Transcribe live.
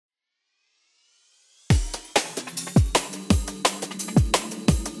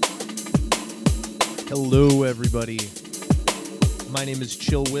Hello, everybody. My name is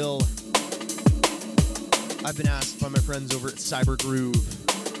Chill Will. I've been asked by my friends over at Cyber Groove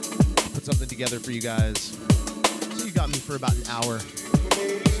to put something together for you guys. So you got me for about an hour.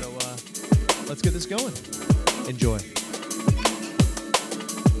 So let's get this going. Enjoy.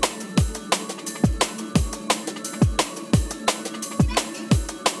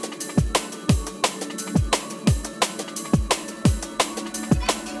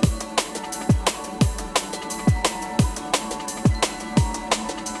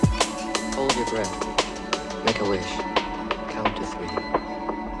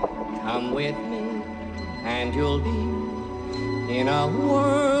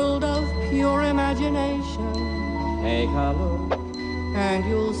 Take a look and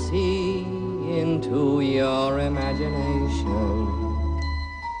you'll see into your imagination.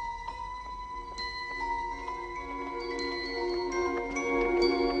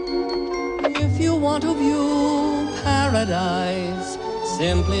 If you want to view paradise,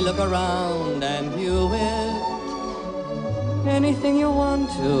 simply look around and view it. Anything you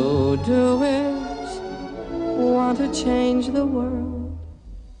want to do it. Want to change the world?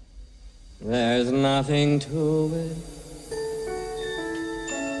 There's nothing to it.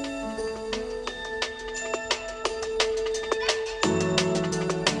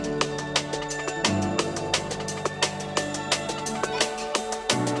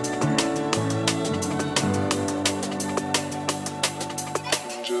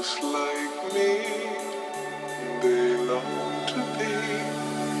 Just like me, they long to be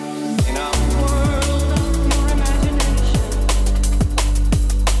in a world of pure imagination.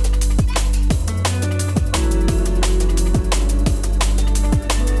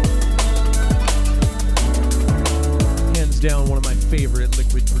 Hands down, one of my favorite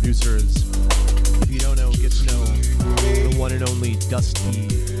liquid producers. If you don't know, get to know the one and only Dusty.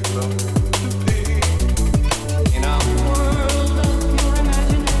 In a world of pure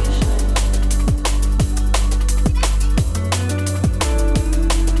imagination.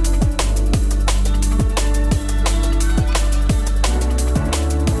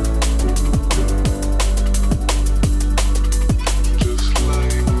 just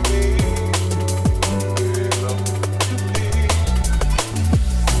like me, they long to be.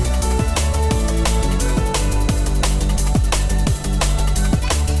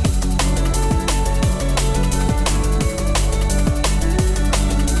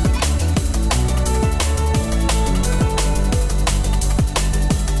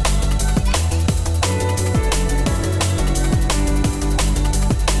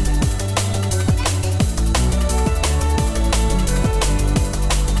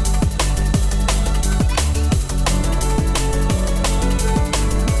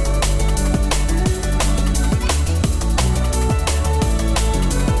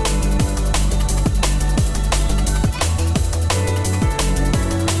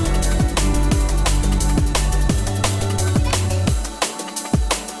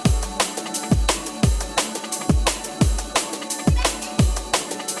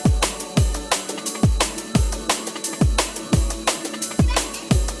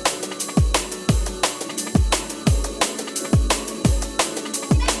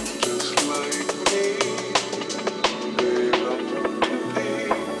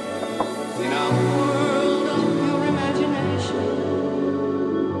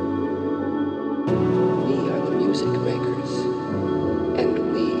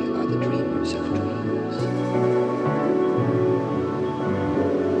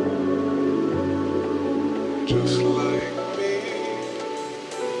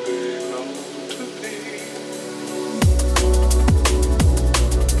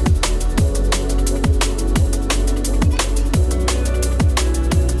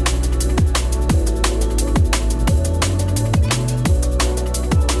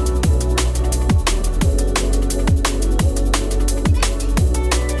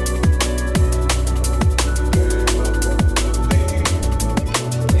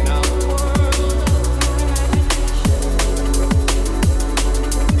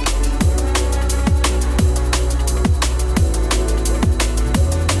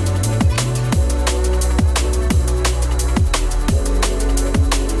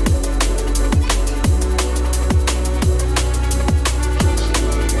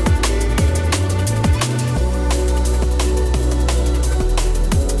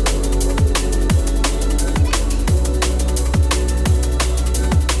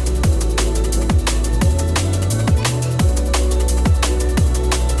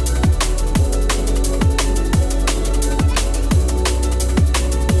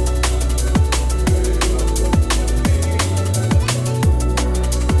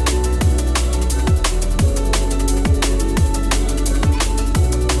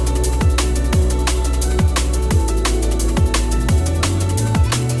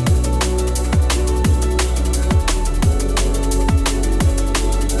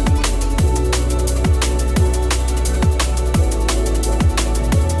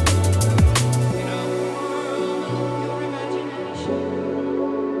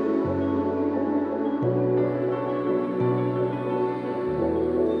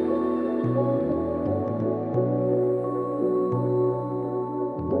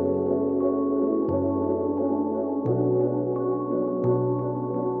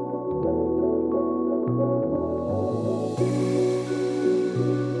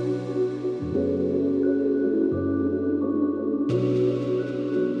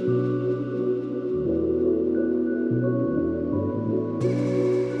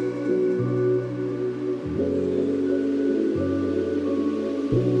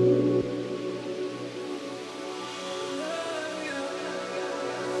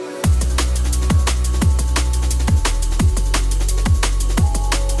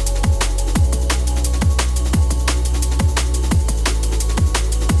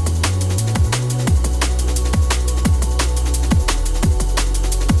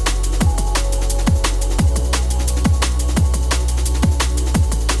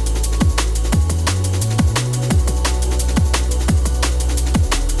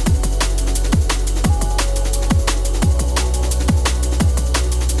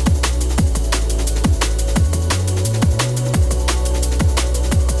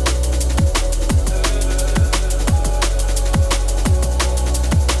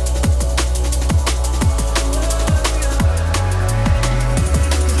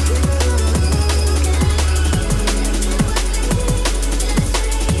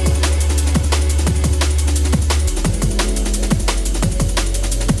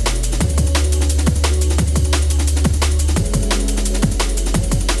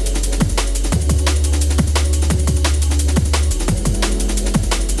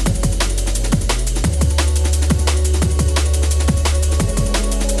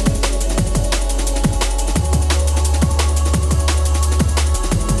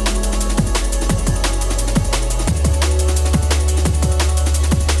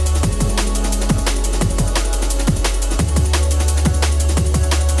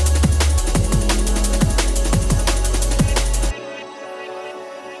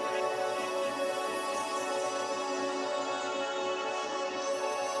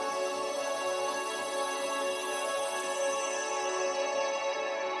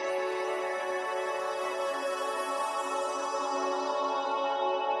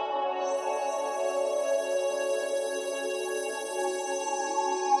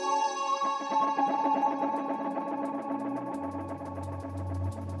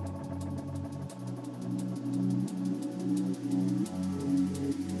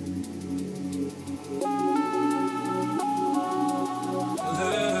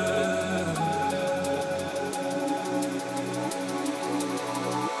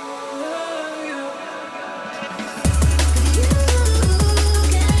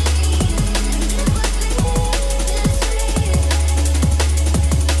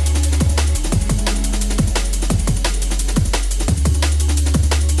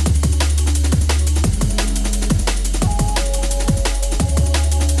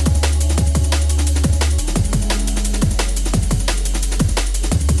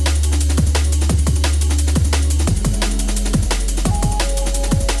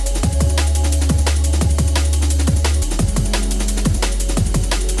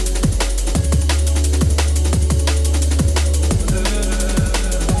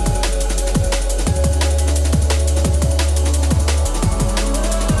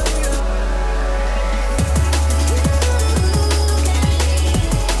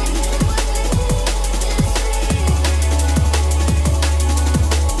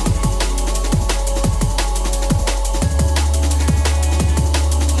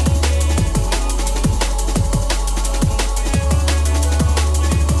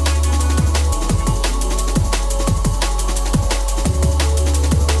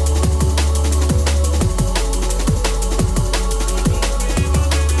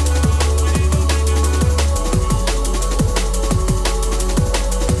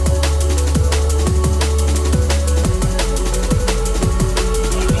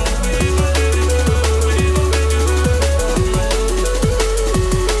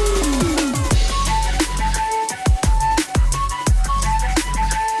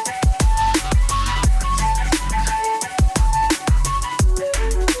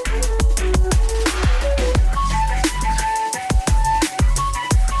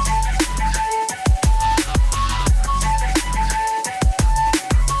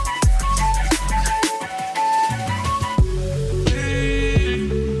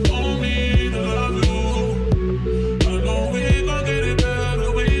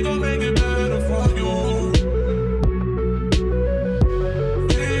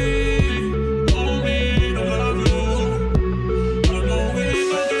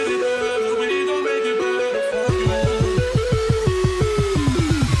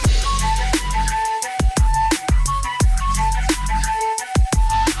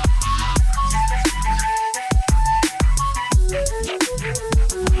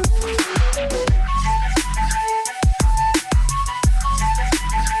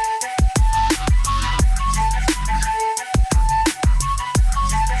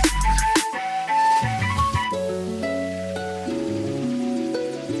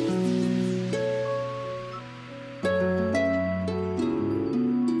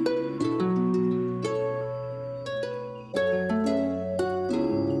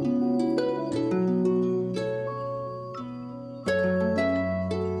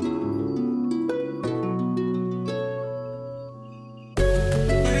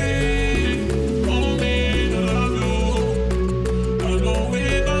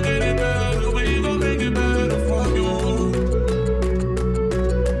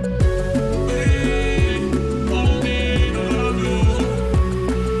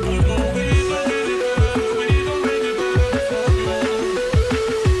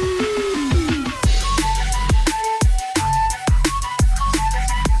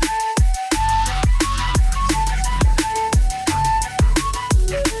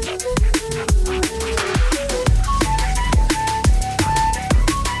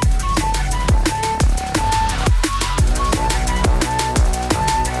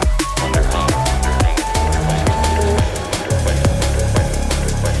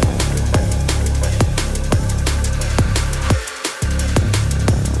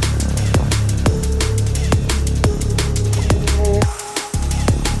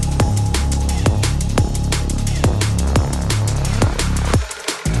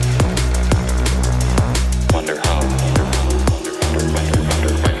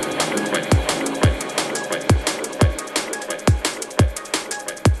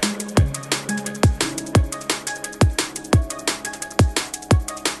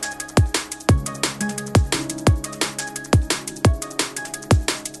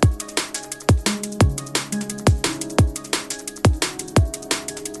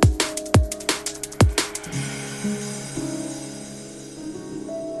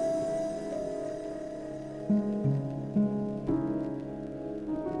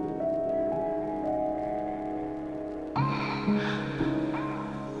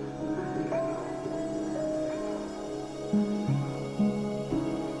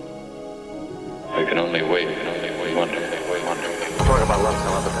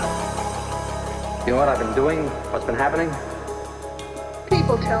 You know what I've been doing? What's been happening?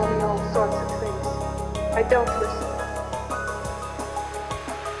 People tell me all sorts of things. I don't listen.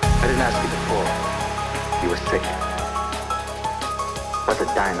 I didn't ask you before. You were sick. What's a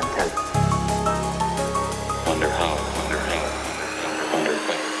diamond tell you? Wonder how, wonder how, wonder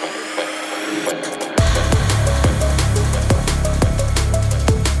when.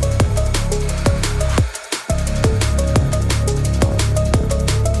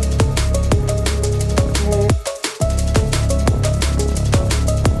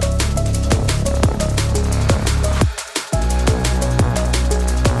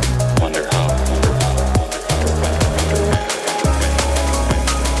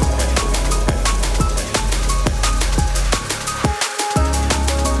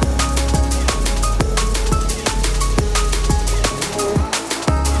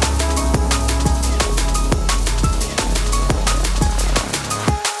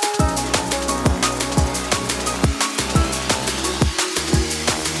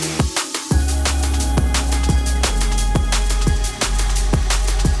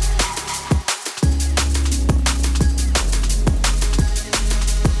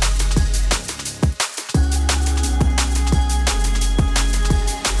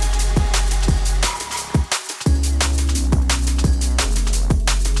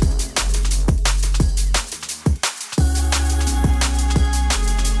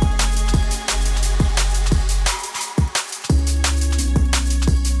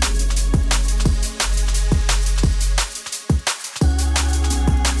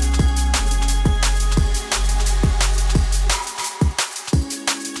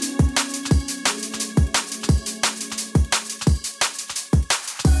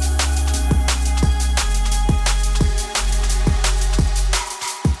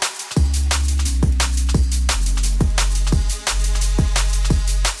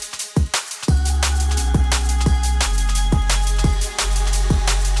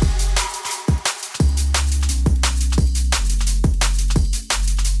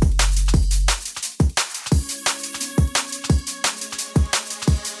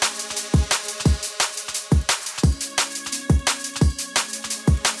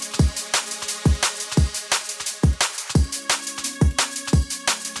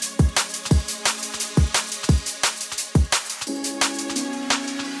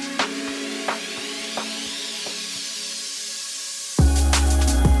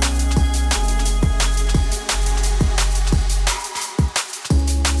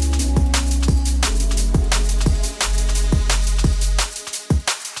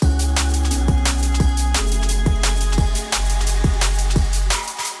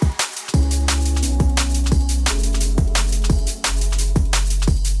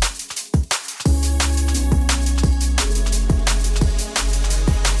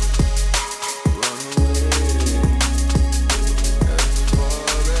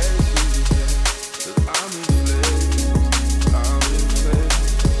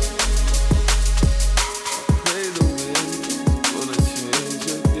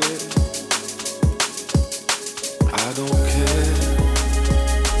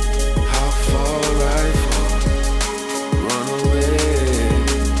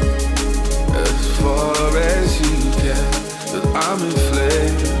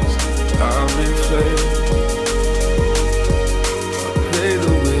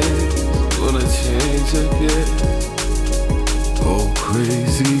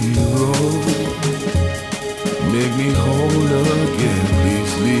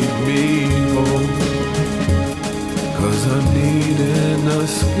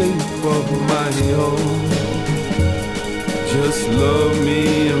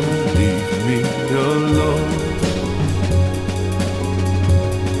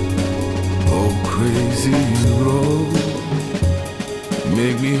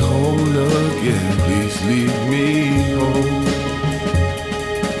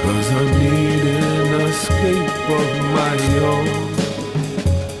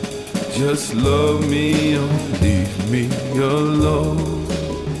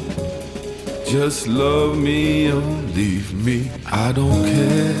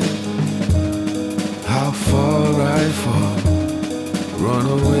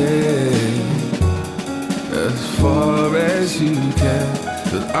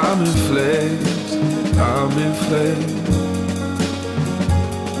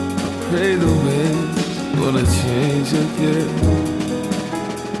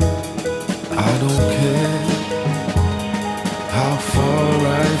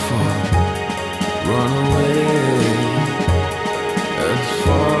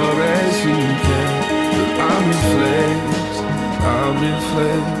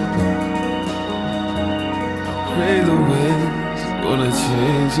 pray the wind's gonna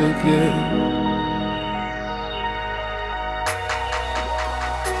change again.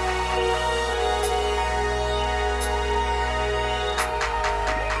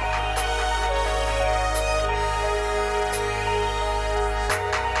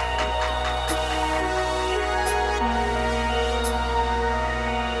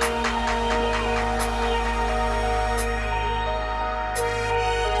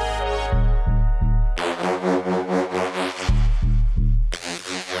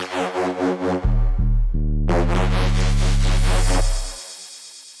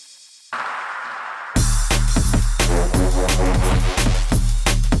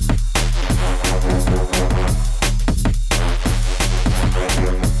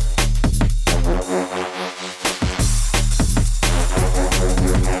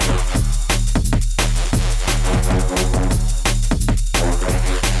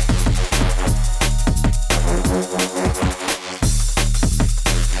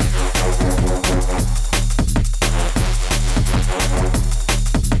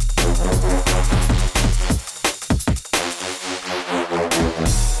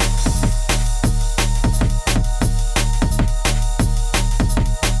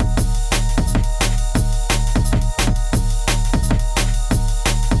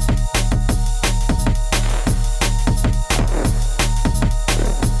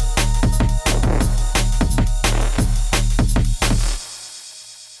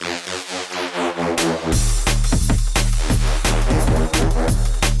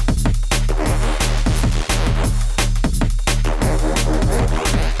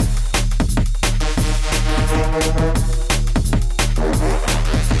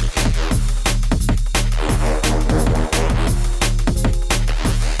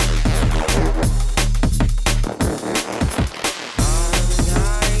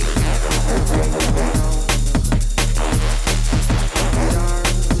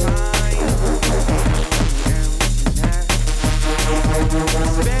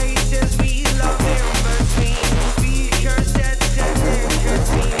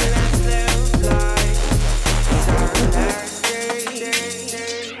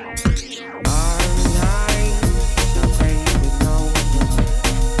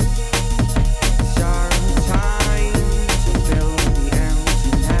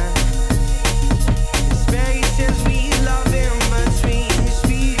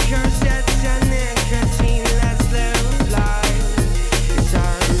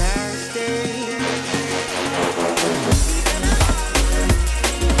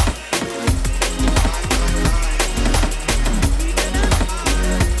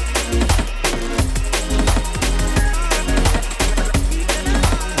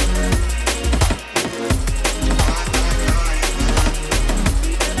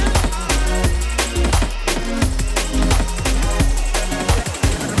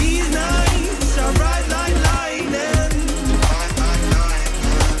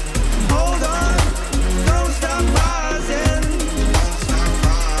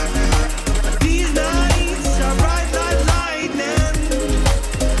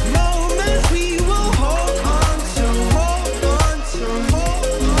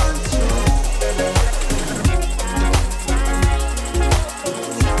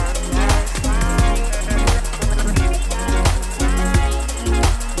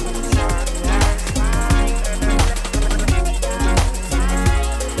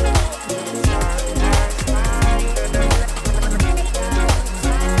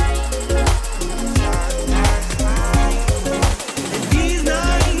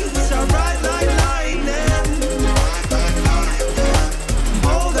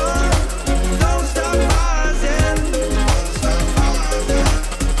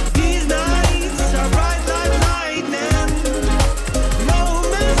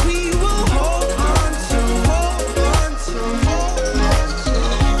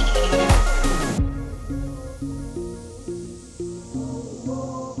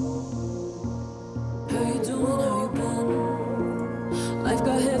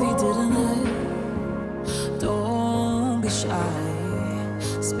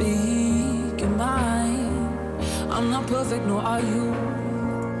 perfect, nor are you.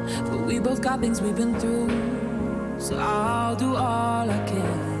 But we both got things we've been through. So I'll do all I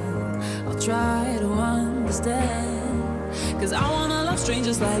can. I'll try to understand. Cause I wanna love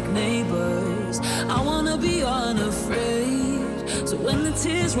strangers like neighbors. I wanna be unafraid. So when the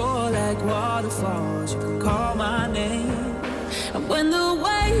tears roll like waterfalls, you can call my name. And when the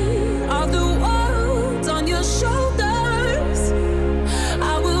weight of the world's on your shoulders,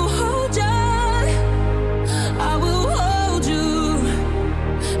 I will hold you. I will hold you.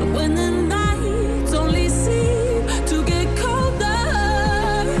 And when the nights only see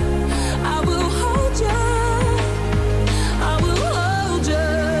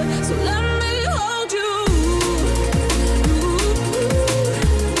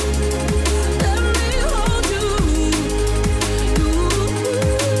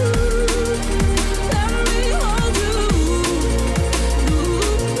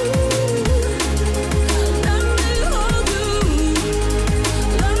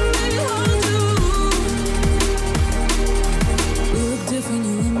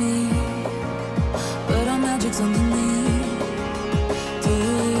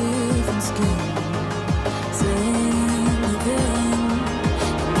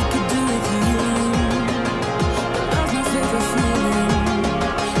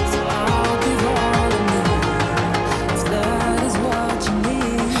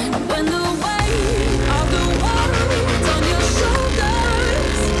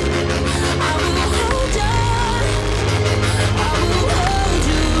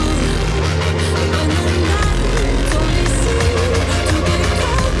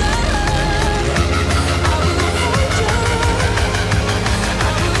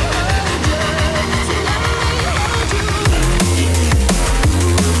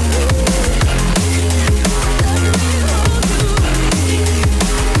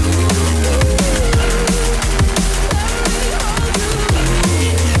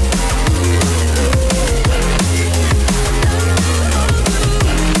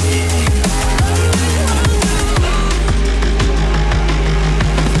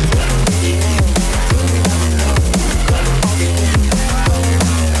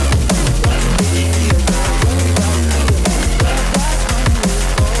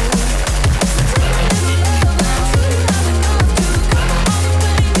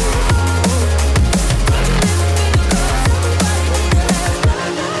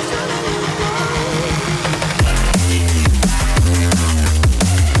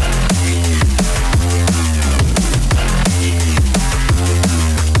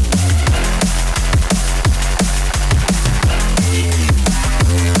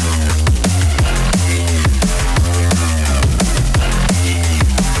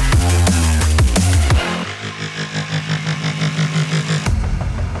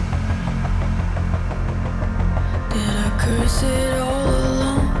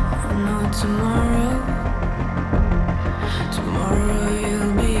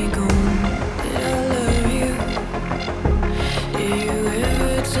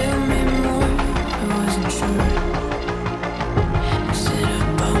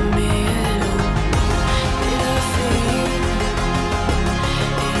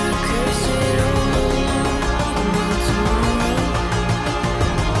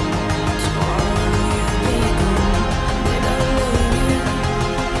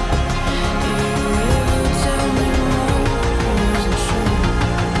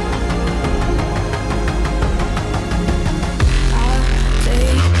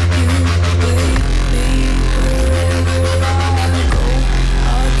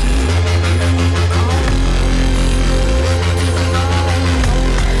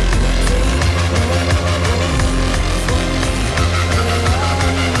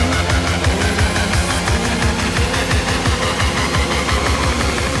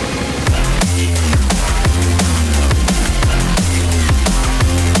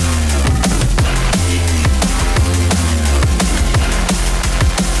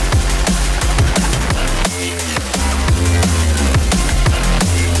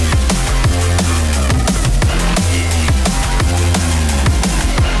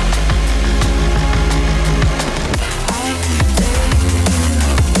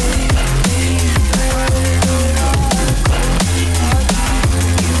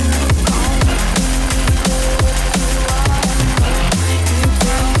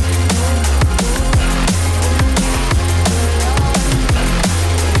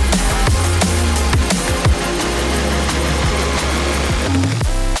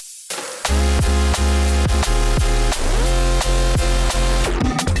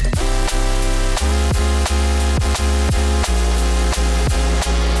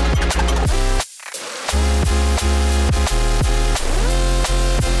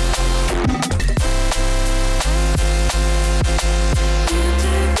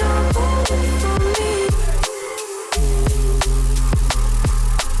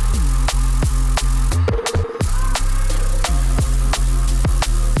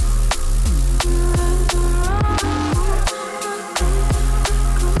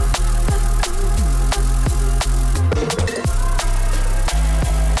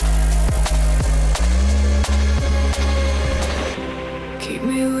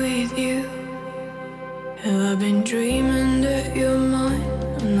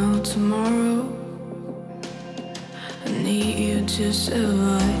to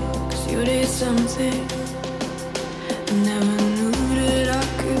survive. 'Cause you did something I never knew that I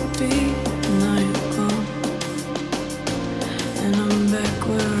could be. Now you're gone, and I'm back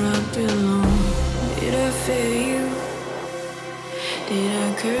where I belong. Did I fail you? Did I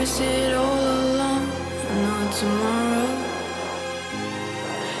curse it all along? I know tomorrow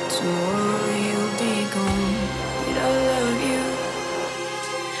you'll be gone. Did I love you?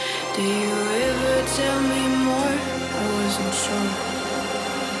 Did you ever tell me more? I wasn't sure.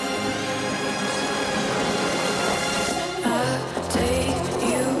 I'll take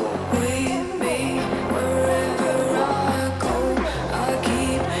you with me wherever I go. I'll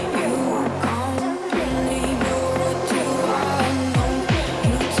keep you company, but what do I know?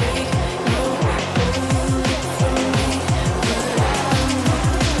 You take no bullet from me, but I know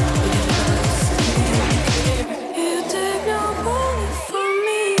if I still care. You take no bullet from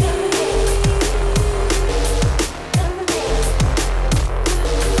me.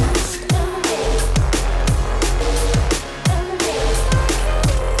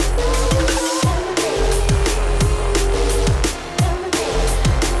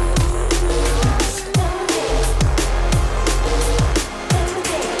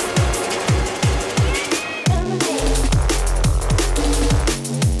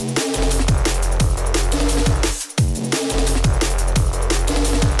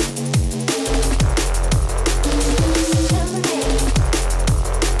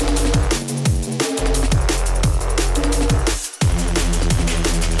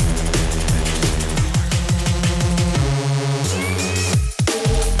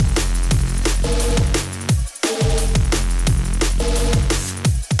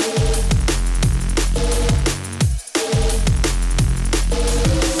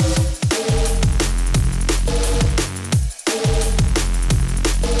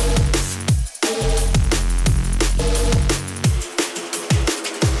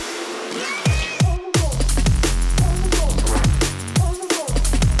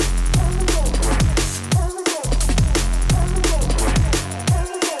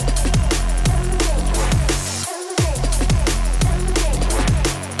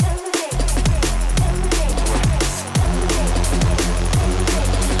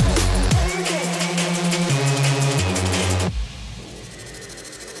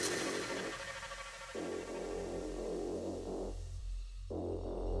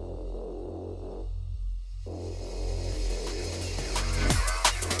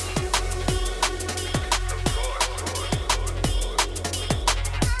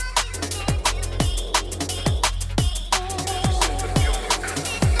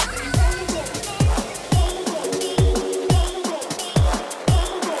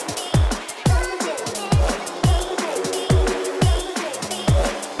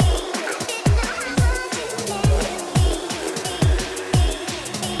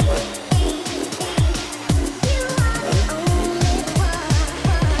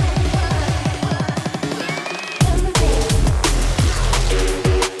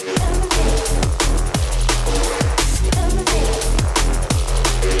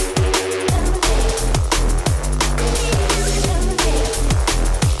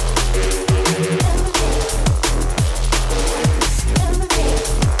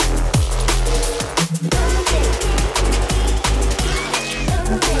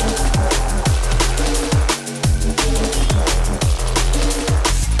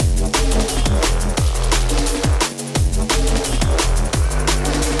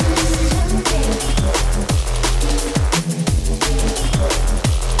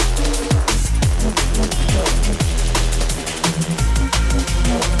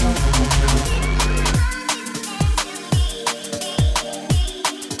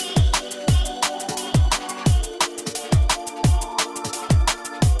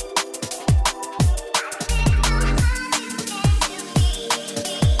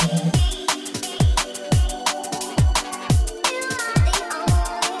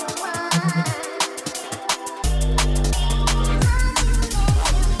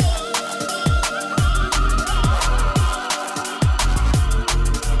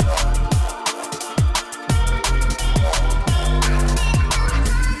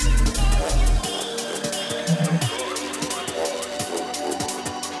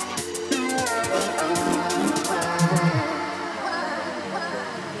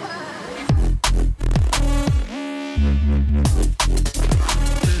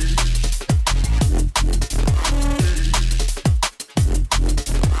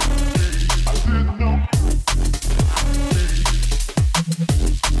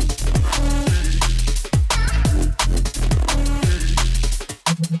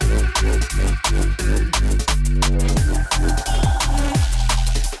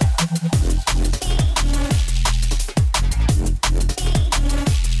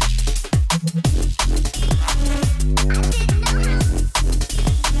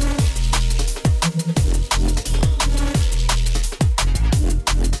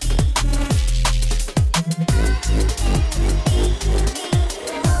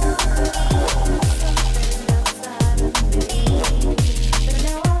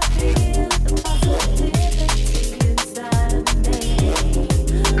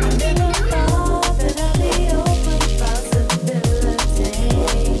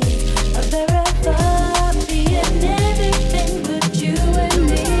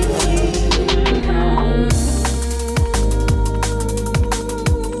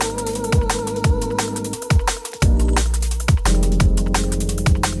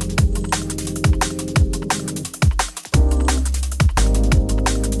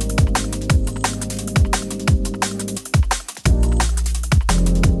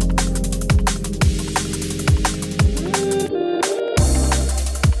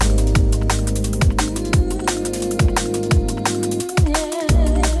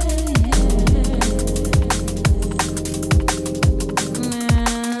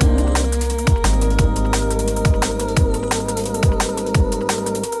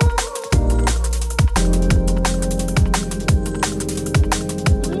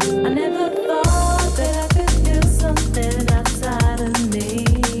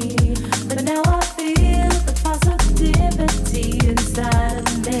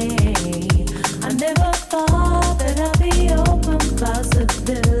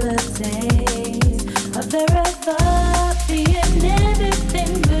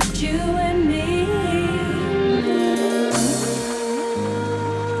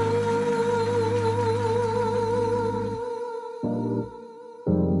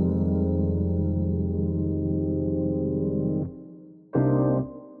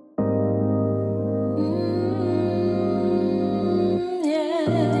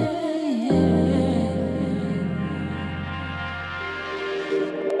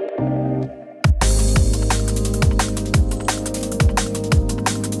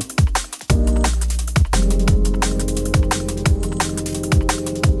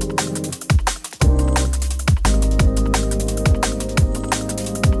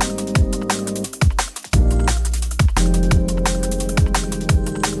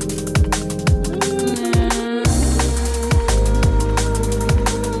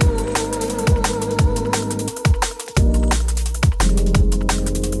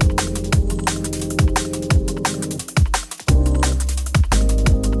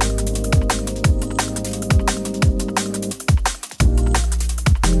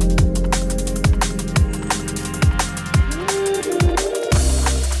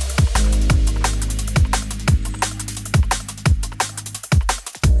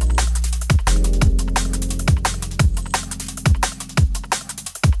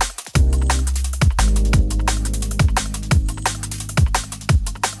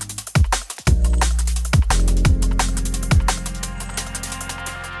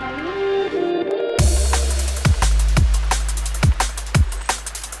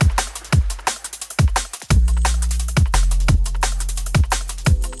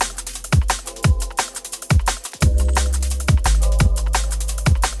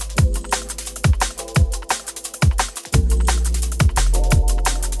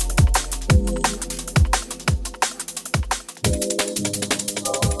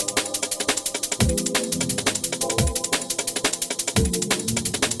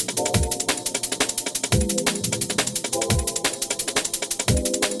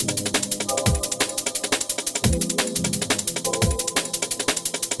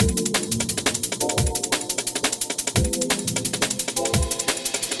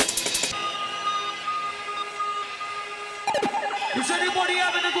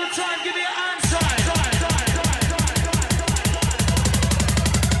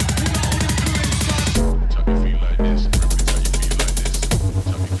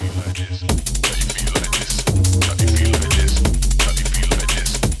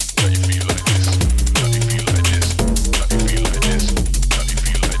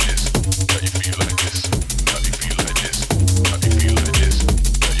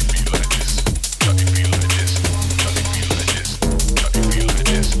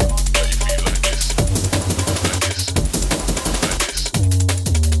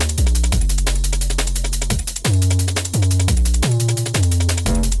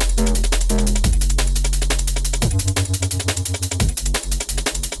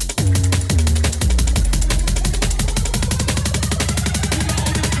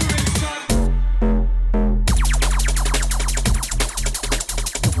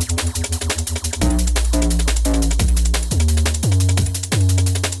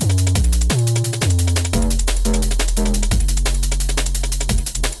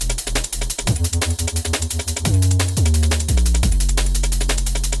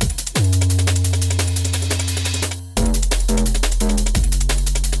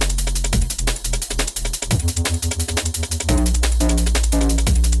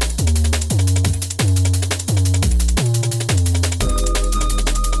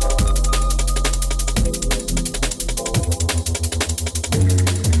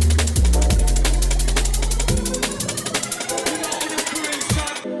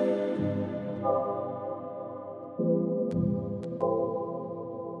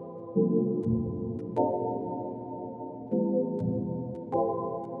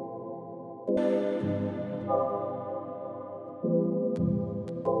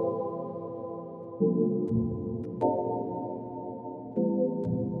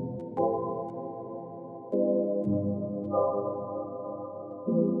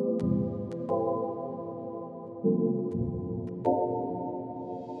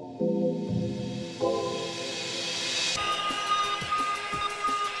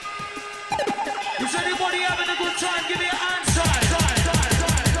 Is anybody having a good time? Give me a hand sign.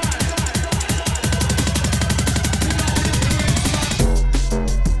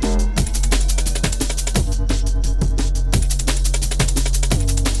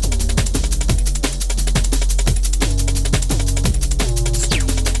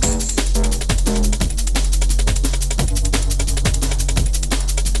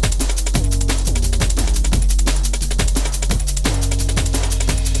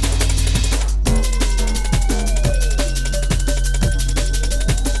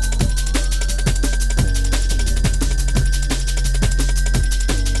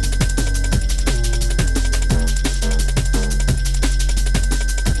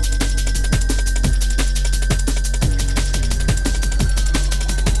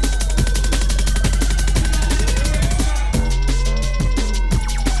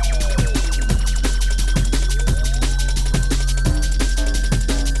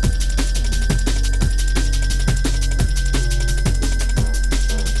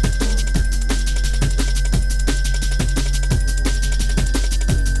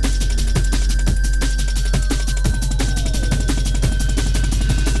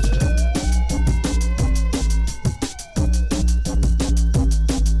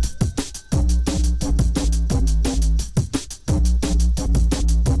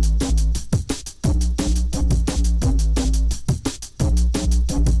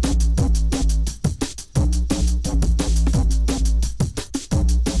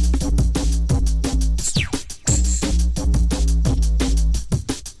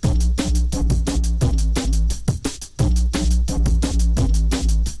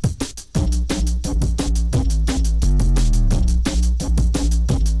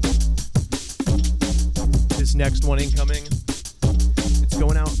 Next one incoming. It's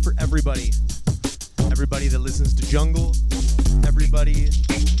going out for everybody. Everybody that listens to jungle. Everybody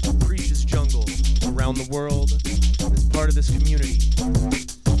who appreciates jungle around the world. As part of this community.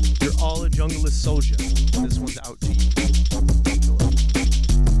 You're all a junglist soldier. This one's out to you. Enjoy.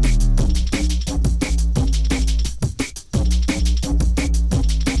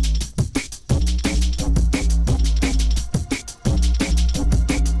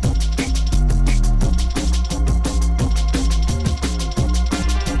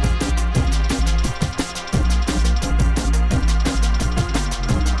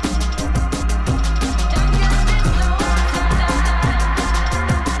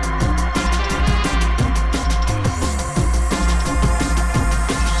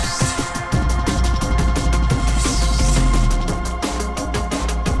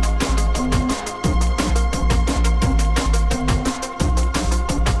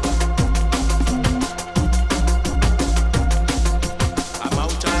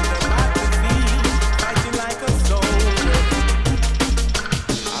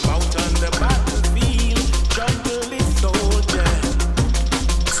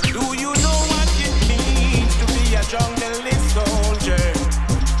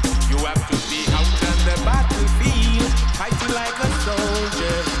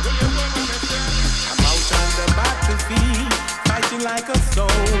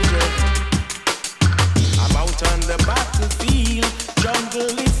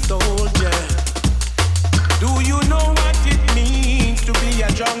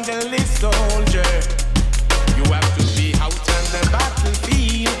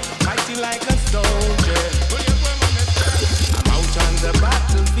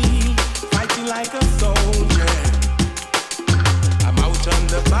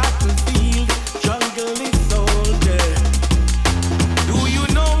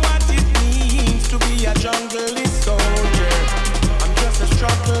 Jungle is soldier. I'm just a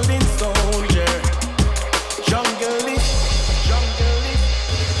struggling soldier.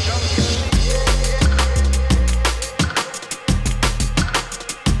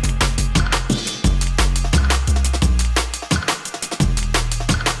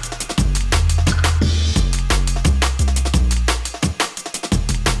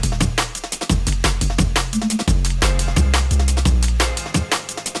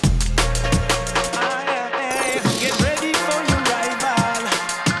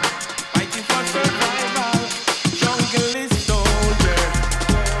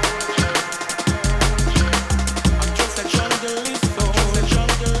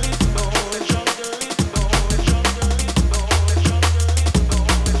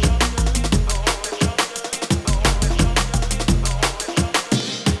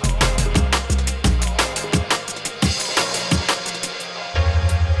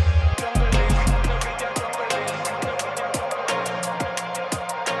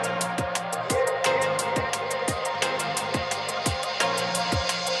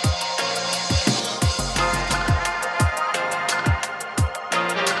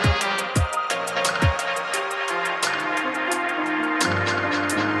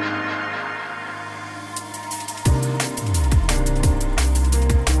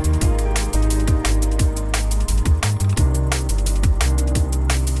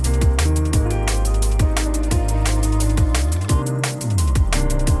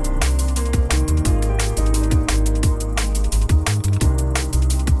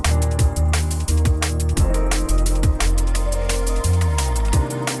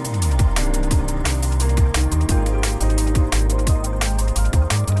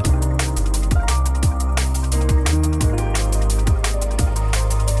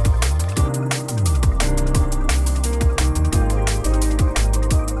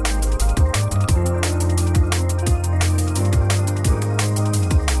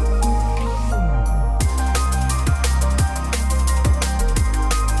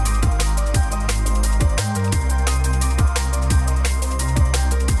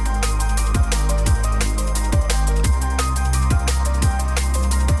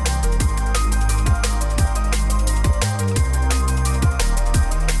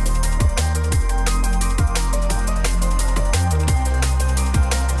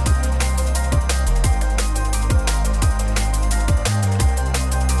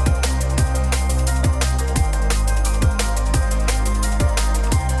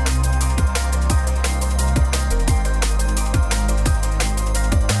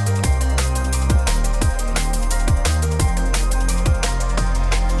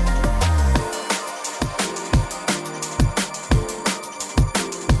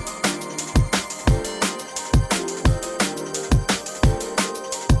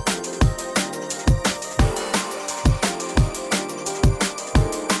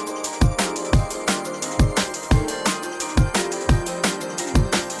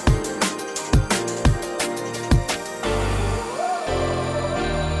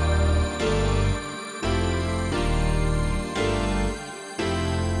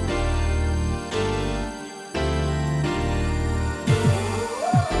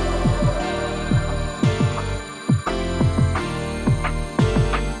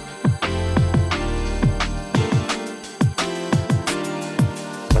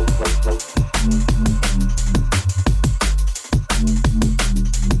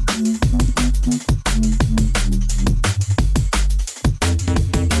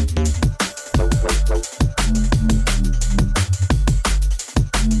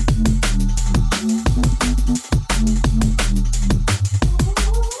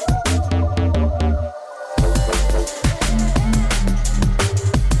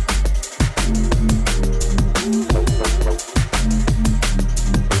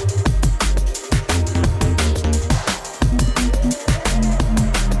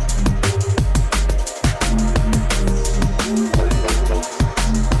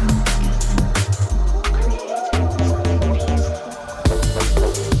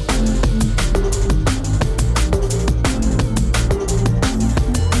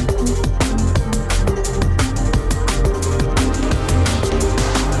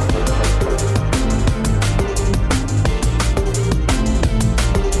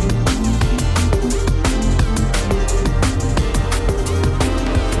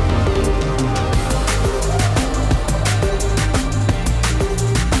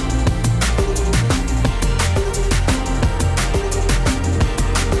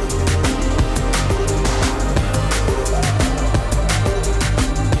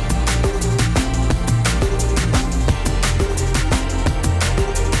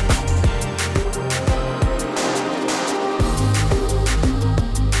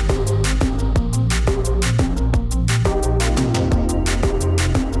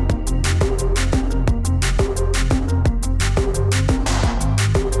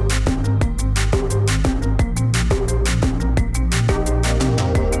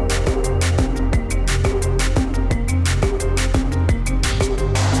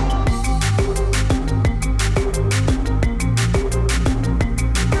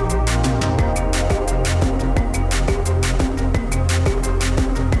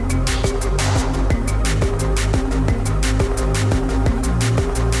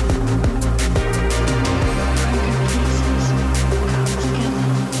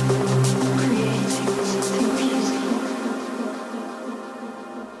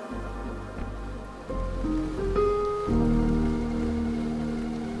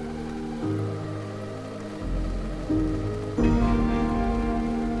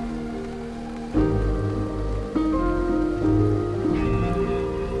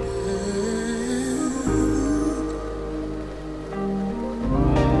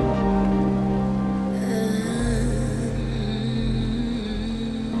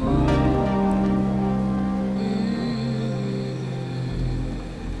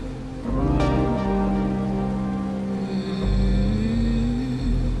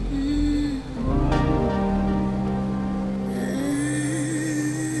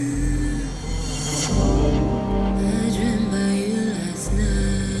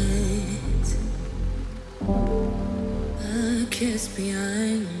 kiss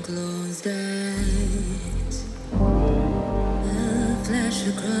behind closed eyes. A flash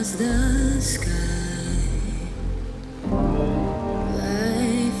across the sky.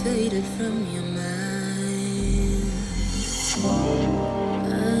 Light faded from your mind.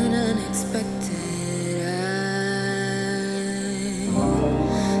 An unexpected eye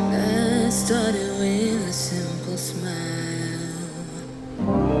that started with a simple smile.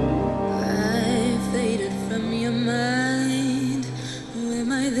 I faded from your mind.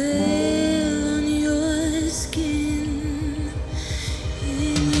 Am I there on your skin?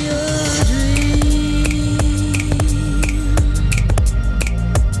 In your dream?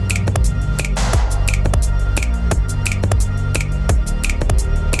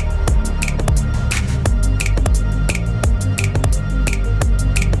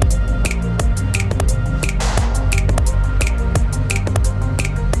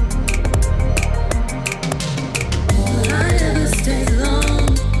 I never stayed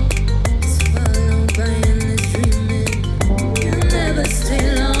long. Just followed by endless dreaming. You never stay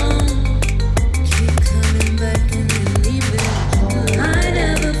long. Keep coming back and then leaving. I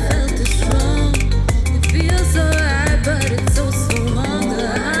never felt this strong. It feels so right, but it's so wrong. The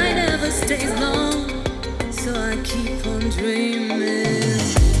high never stays long, so I keep on dreaming.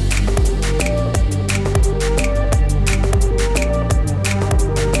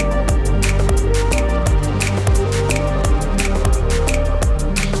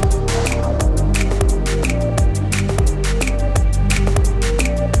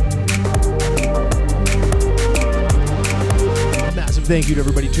 Massive thank you to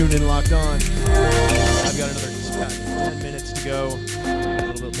everybody tuned in, locked on. I've got another just about 10 minutes to go, a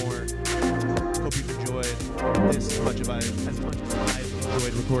little bit more. Hope you've enjoyed this as much as I've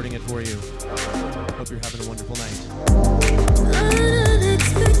enjoyed recording it for you. Hope you're having a wonderful night.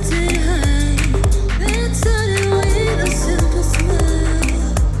 Unexpected high that started with a simple smile.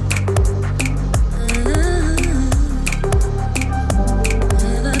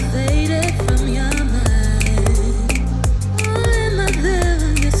 Never faded from your mind. Am I there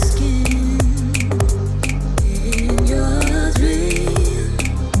on your skin? In your dream,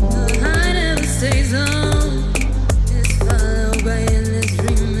 the high never stays on. It's followed by endless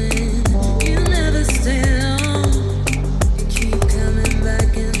dreaming. You never stay long. You keep coming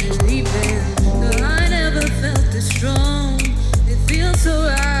back and then leaving. The high never felt this strong. It feels so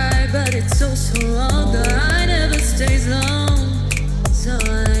right, but it's so wrong. The high never stays long, so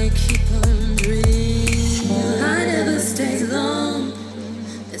I keep on dreaming. The high never stays long.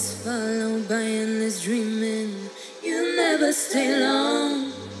 It's followed by endless dreaming. You never stay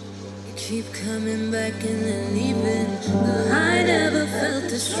long. You keep coming back and then leaving. The high never felt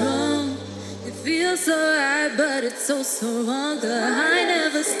this strong. It feels so right, but it's so wrong. The high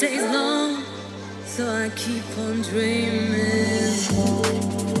never stays long, so I keep on dreaming.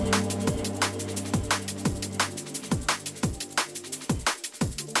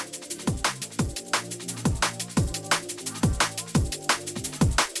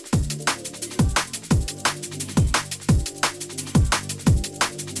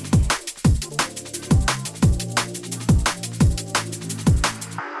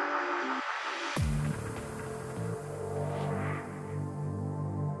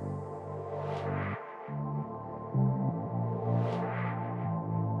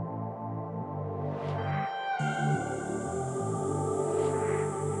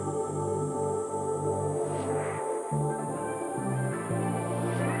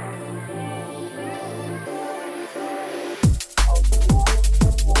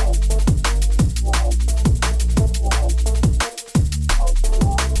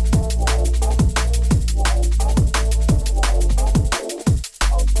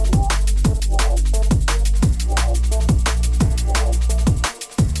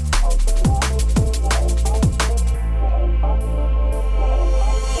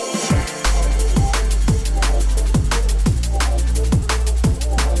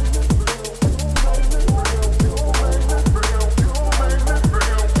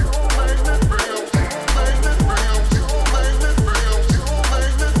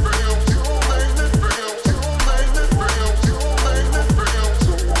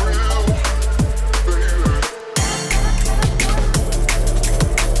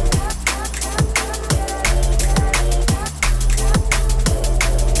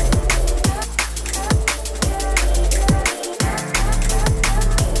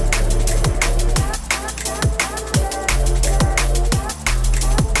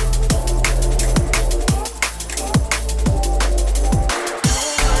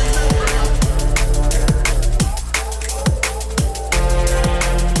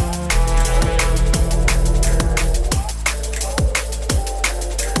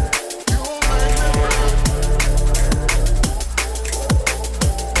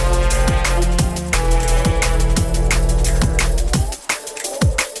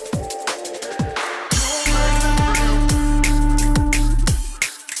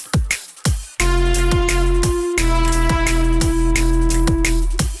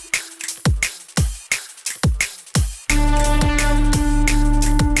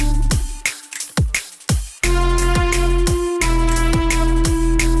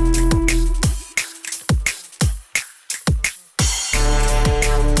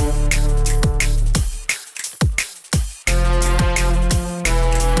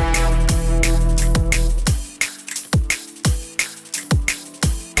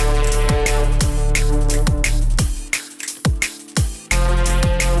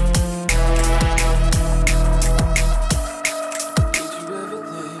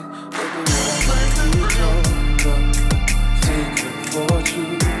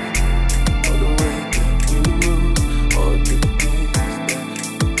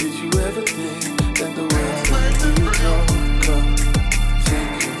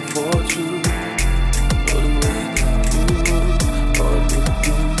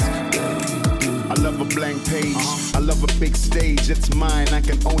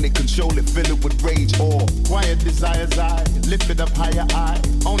 control it, fill it with rage or quiet desires. I lift it up higher. I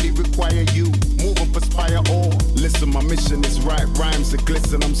only require you. Move and perspire or listen. My mission is right. Rhymes that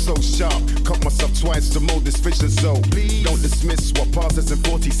glisten. I'm so sharp. Cut myself twice to mold this vision. So please don't dismiss what passes in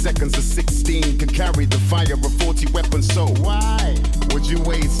 40 seconds. A 16 can carry the fire of 40 weapons. So why would you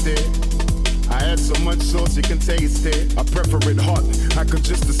waste it? I had so much sauce you can taste it. I prefer it hot. I could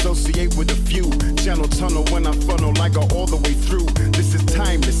just associate with a few. Channel tunnel when I funnel. I go all the way through. This is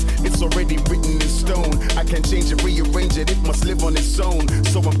timeless. It's already written in stone. I can't change it, rearrange it. It must live on its own.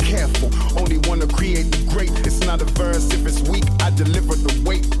 So I'm careful. Only wanna create the great. It's not a verse. If it's weak, I deliver the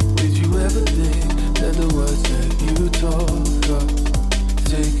weight. Did you ever think that the words that you talk are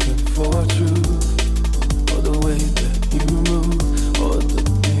taken for truth? Or the way that you move? Or the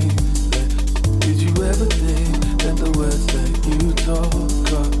Did you ever think that the words that you talk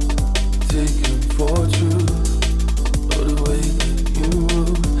are taken for truth? Or the way that you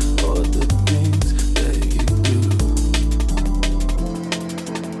move, or the things that you do?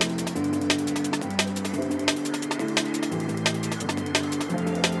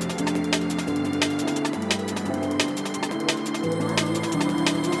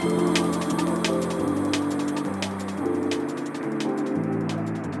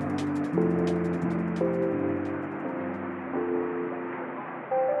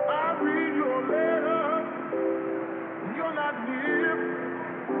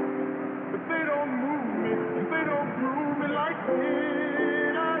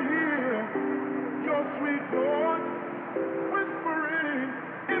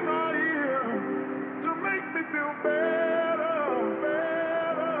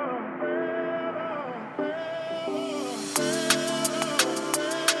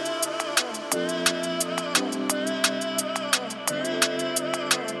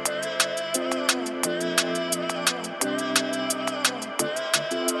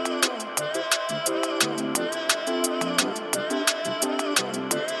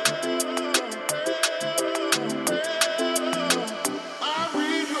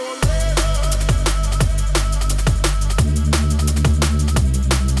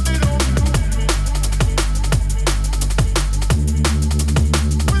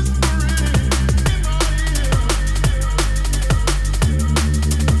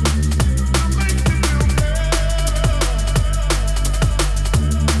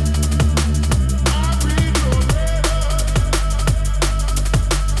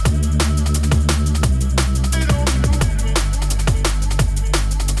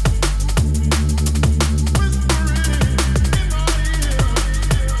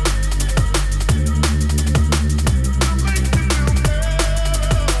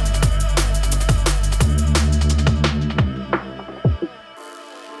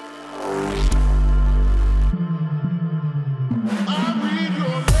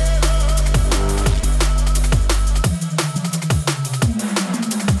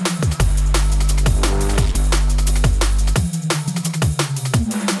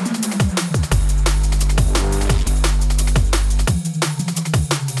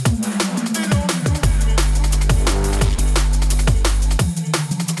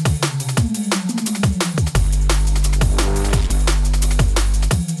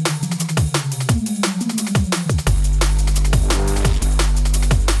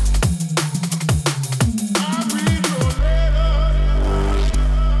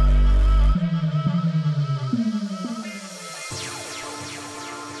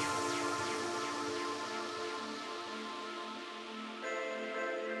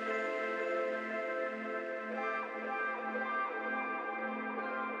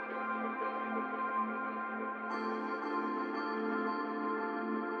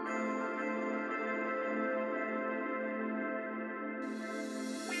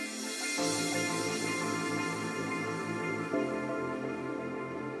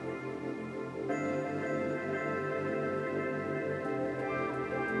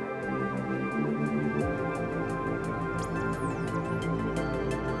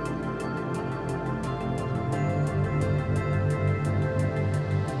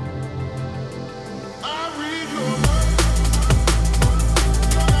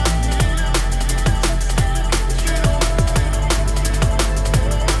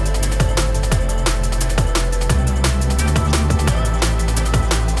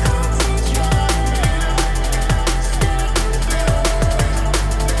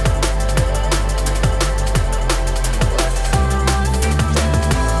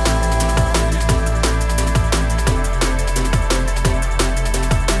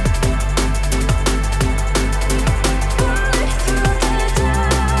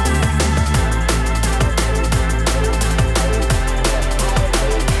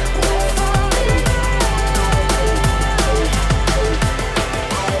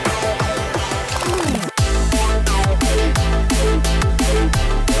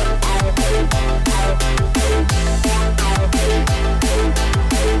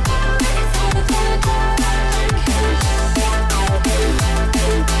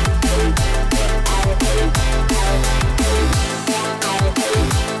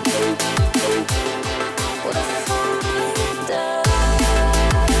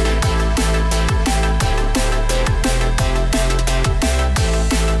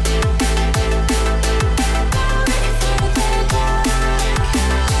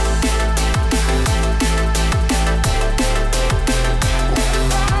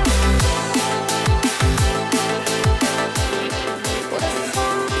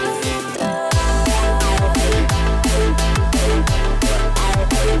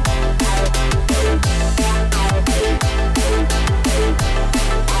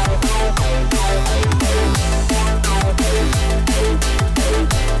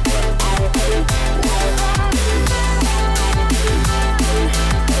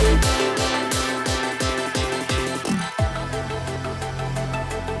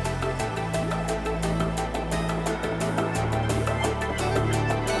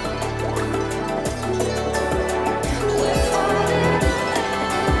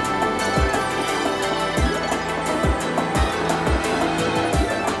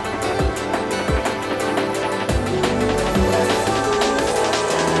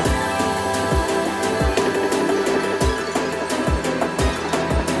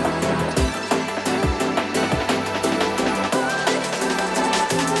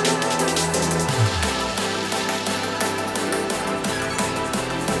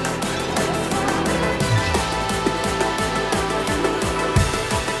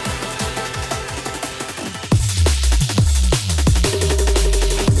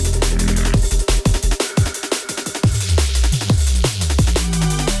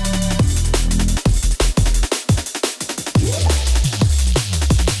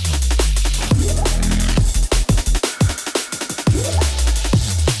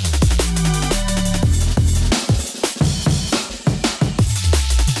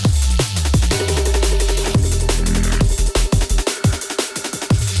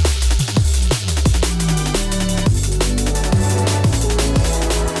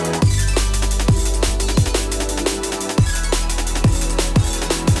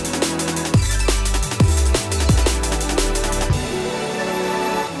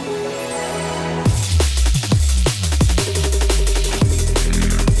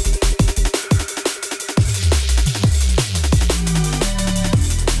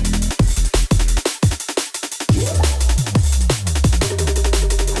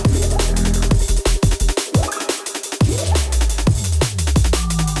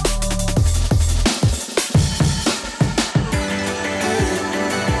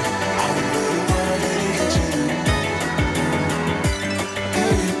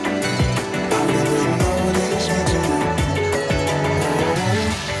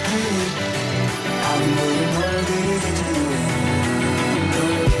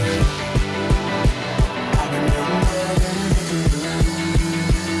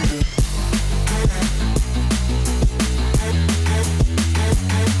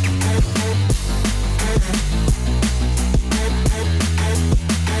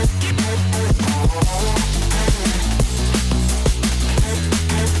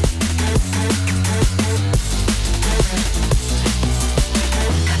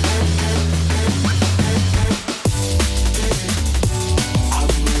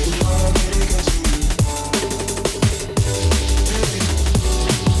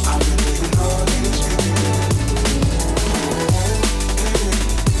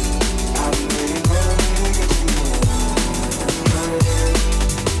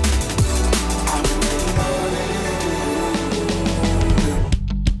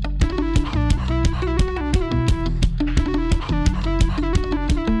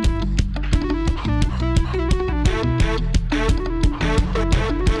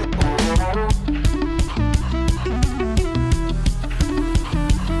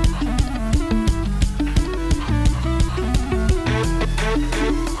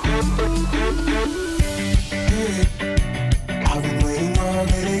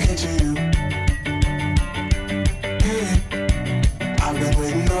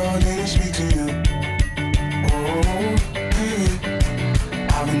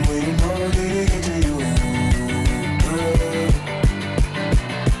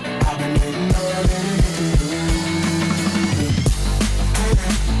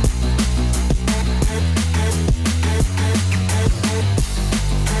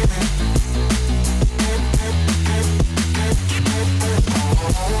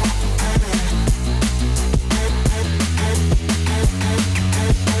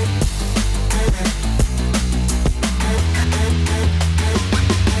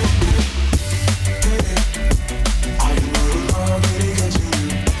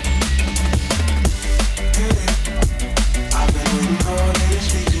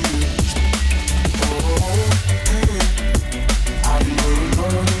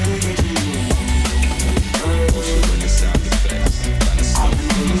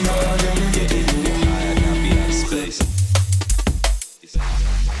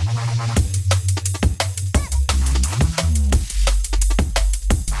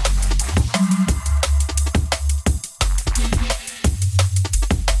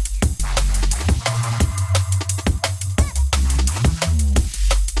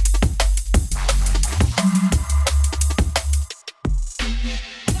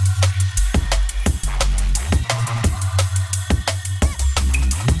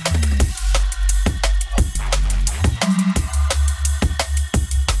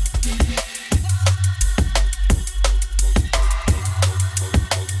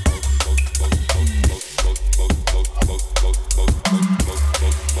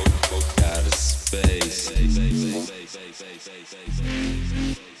 This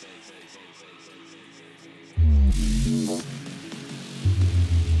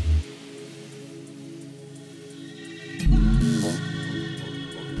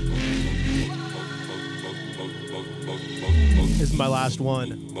is my last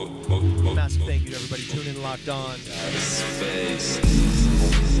one. Massive thank you to everybody tuning in, locked on.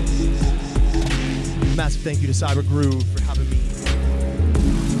 Massive thank you to Cyber Groove for having me.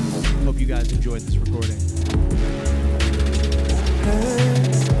 Hope you guys enjoyed this recording. Hey,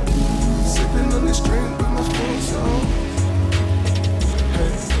 sipping on this drink with my sports on.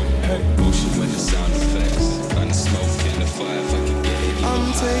 Hey, motion with the sound effects, and the smoke in the fire. If I can get it,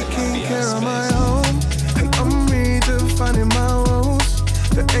 I'm taking care of my home, and I'm redefining my roles.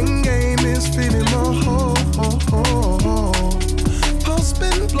 The end game is feeling more whole. Past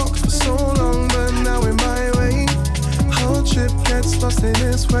been blocked for so long, but now in my way. Hardship gets lost in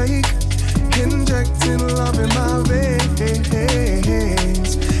its wake. Injecting love in my veins.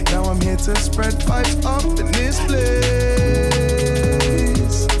 Now I'm here to spread vibes up in this place.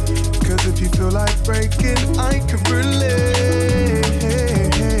 Cause if you feel like breaking, I can relate.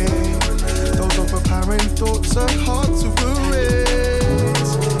 Those overpowering thoughts are hard to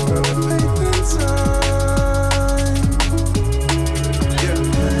erase. Got the faith in time.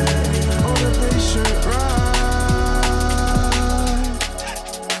 Yeah. On the patient ride.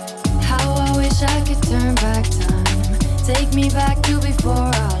 How I wish I could turn back time. Take me back to before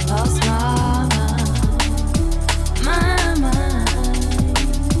I lost my mind.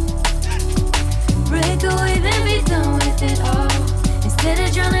 Break away, then be done with it all. Instead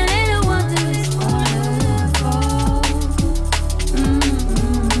of drowning in a wondrous waterfall.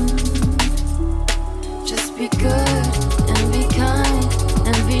 Just be good and be kind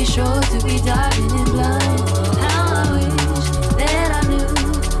and be sure to be diving in blind. How I wish that I knew.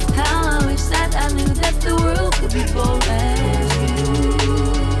 How I wish that I knew that the world could be bold as you.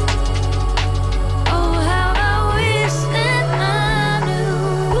 Oh, how I wish that I knew.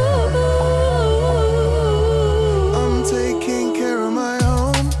 I'm taking care of my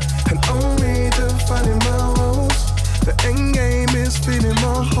home, and I'm redefining my roles. The end game is feeling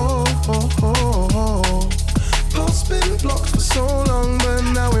more whole. Past been blocked for so long, but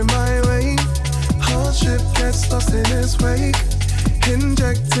now in my way. Hardship gets lost in its wake.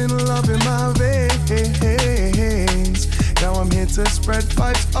 Injecting love in my veins. Now I'm here to spread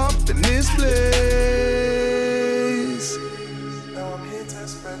vibes up in this place. Now I'm here to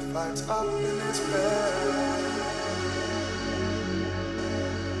spread vibes up in this place.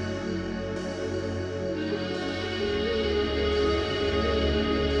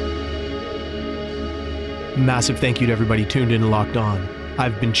 Massive thank you to everybody tuned in and locked on.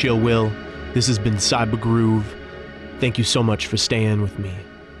 I've been Chill Will. This has been Cyber Groove. Thank you so much for staying with me.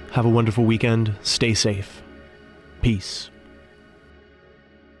 Have a wonderful weekend. Stay safe. Peace.